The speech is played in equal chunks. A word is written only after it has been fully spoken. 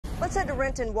Let's head to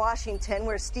Renton, Washington,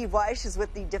 where Steve Weish is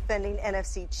with the defending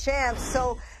NFC champs.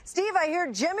 So, Steve, I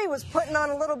hear Jimmy was putting on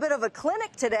a little bit of a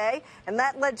clinic today, and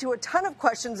that led to a ton of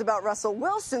questions about Russell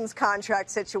Wilson's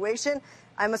contract situation.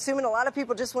 I'm assuming a lot of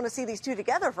people just want to see these two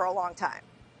together for a long time.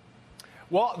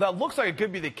 Well, that looks like it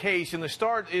could be the case, and the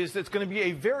start is it's going to be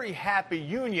a very happy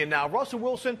union. Now, Russell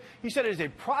Wilson, he said it is a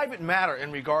private matter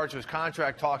in regards to his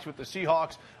contract talks with the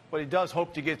Seahawks, but he does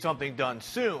hope to get something done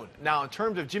soon. Now, in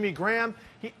terms of Jimmy Graham,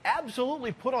 he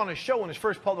absolutely put on a show in his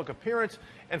first public appearance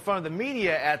in front of the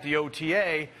media at the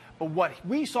OTA, but what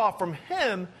we saw from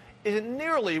him isn't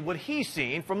nearly what he's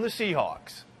seen from the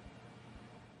Seahawks.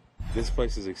 This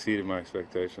place has exceeded my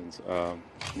expectations,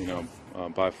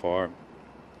 by far.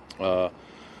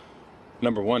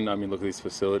 Number one, I mean, look at these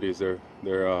facilities. I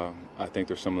think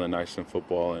they're some of the nicest in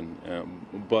football,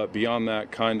 but beyond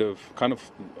that, kind of,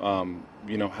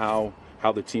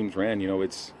 how the teams ran.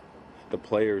 It's the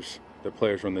players. The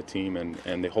players run the team,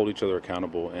 and they hold each other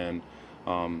accountable, and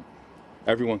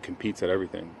everyone competes at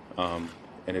everything. And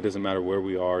it doesn't matter where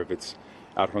we are, if it's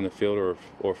out on the field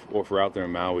or if we're out there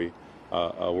in Maui.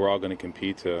 We're all going to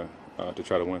compete to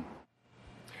try to win.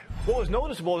 What was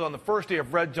noticeable on the first day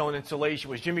of red zone installation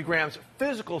was Jimmy Graham's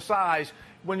physical size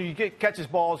when he catches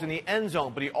balls in the end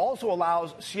zone, but he also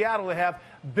allows Seattle to have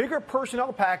bigger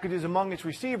personnel packages among its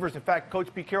receivers. In fact,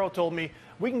 Coach Pete Carroll told me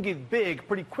we can get big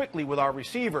pretty quickly with our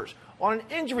receivers. On an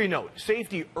injury note,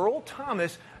 safety Earl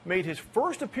Thomas made his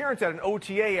first appearance at an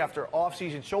OTA after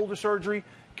off-season shoulder surgery.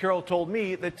 Carroll told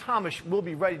me that Thomas will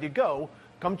be ready to go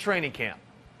come training camp.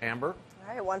 Amber?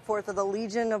 All right, 1/4 of the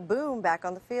Legion of Boom back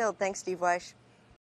on the field. Thanks, Steve Weish.